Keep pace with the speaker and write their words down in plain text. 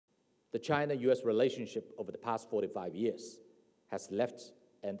The China-US relationship over the past 45 years has left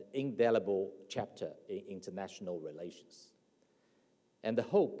an indelible chapter in international relations. And the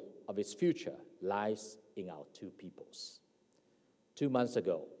hope of its future lies in our two peoples. 2 months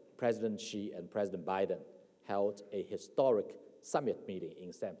ago, President Xi and President Biden held a historic summit meeting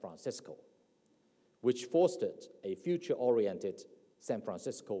in San Francisco, which fostered a future-oriented San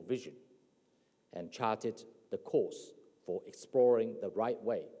Francisco vision and charted the course for exploring the right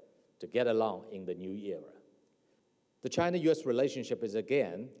way to get along in the new era. The China-US relationship is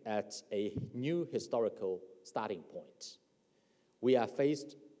again at a new historical starting point. We are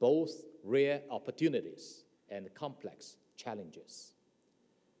faced both rare opportunities and complex challenges.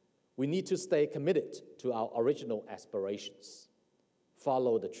 We need to stay committed to our original aspirations,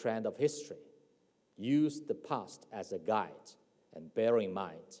 follow the trend of history, use the past as a guide, and bear in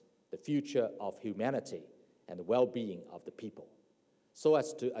mind the future of humanity and the well-being of the people, so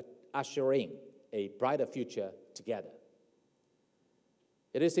as to usher in a brighter future together.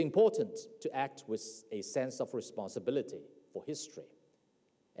 It is important to act with a sense of responsibility for history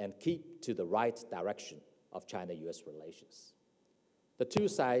and keep to the right direction of China-US relations. The two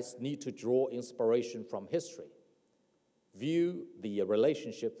sides need to draw inspiration from history, view the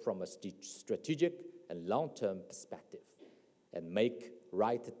relationship from a strategic and long-term perspective, and make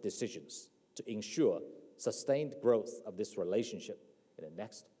right decisions to ensure sustained growth of this relationship in the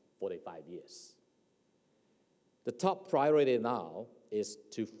next 45 years. The top priority now is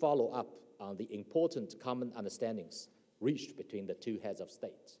to follow up on the important common understandings reached between the two heads of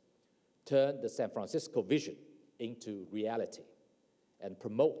state, turn the San Francisco vision into reality, and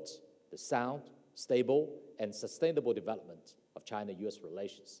promote the sound, stable, and sustainable development of China-US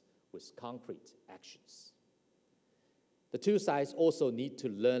relations with concrete actions. The two sides also need to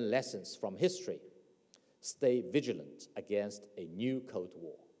learn lessons from history, stay vigilant against a new Cold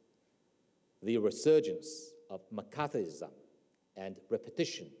War, the resurgence of McCarthyism, and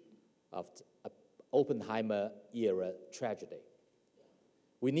repetition of Oppenheimer-era tragedy.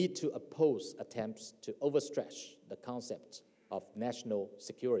 We need to oppose attempts to overstretch the concept of national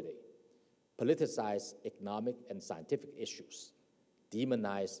security, politicize economic and scientific issues,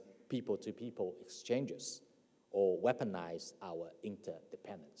 demonize people-to-people exchanges, or weaponize our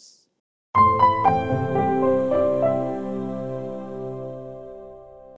interdependence.